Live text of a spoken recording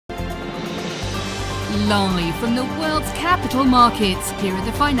Live from the world's capital markets, here are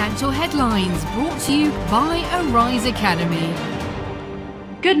the financial headlines brought to you by Arise Academy.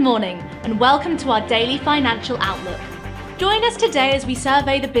 Good morning and welcome to our daily financial outlook. Join us today as we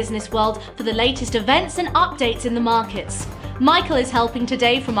survey the business world for the latest events and updates in the markets. Michael is helping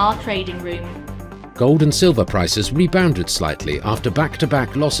today from our trading room. Gold and silver prices rebounded slightly after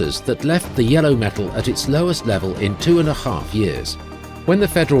back-to-back losses that left the yellow metal at its lowest level in 2.5 years. When the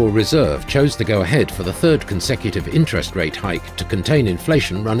Federal Reserve chose to go ahead for the third consecutive interest rate hike to contain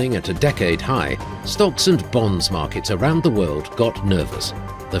inflation running at a decade high, stocks and bonds markets around the world got nervous.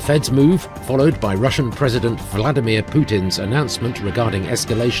 The Fed's move, followed by Russian President Vladimir Putin's announcement regarding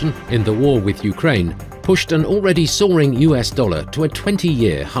escalation in the war with Ukraine, pushed an already soaring US dollar to a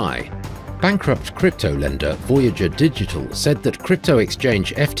 20-year high. Bankrupt crypto lender Voyager Digital said that crypto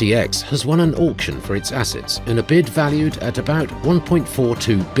exchange FTX has won an auction for its assets in a bid valued at about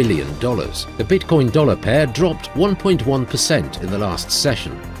 $1.42 billion. The Bitcoin dollar pair dropped 1.1% in the last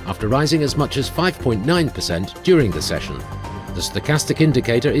session, after rising as much as 5.9% during the session. The stochastic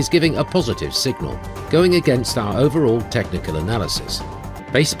indicator is giving a positive signal, going against our overall technical analysis.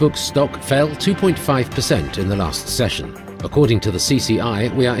 Facebook's stock fell 2.5% in the last session. According to the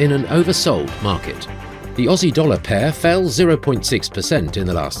CCI, we are in an oversold market. The Aussie dollar pair fell 0.6% in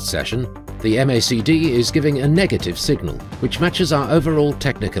the last session. The MACD is giving a negative signal, which matches our overall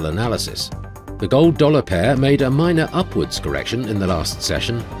technical analysis. The gold dollar pair made a minor upwards correction in the last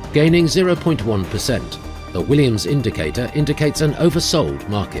session, gaining 0.1%. The Williams indicator indicates an oversold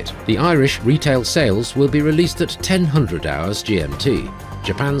market. The Irish retail sales will be released at 1000 hours GMT.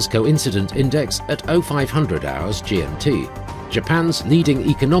 Japan's coincident index at 0500 hours GMT. Japan's leading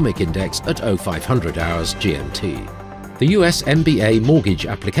economic index at 0500 hours GMT. The US MBA mortgage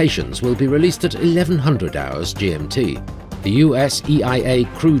applications will be released at 1100 hours GMT. The US EIA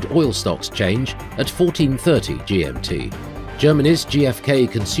crude oil stocks change at 1430 GMT. Germany's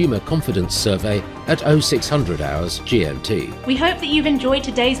GfK Consumer Confidence Survey at 0600 hours GMT. We hope that you've enjoyed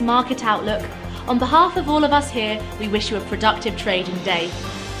today's market outlook. On behalf of all of us here, we wish you a productive trading day.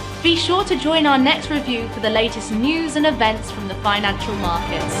 Be sure to join our next review for the latest news and events from the financial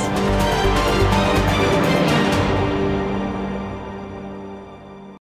markets.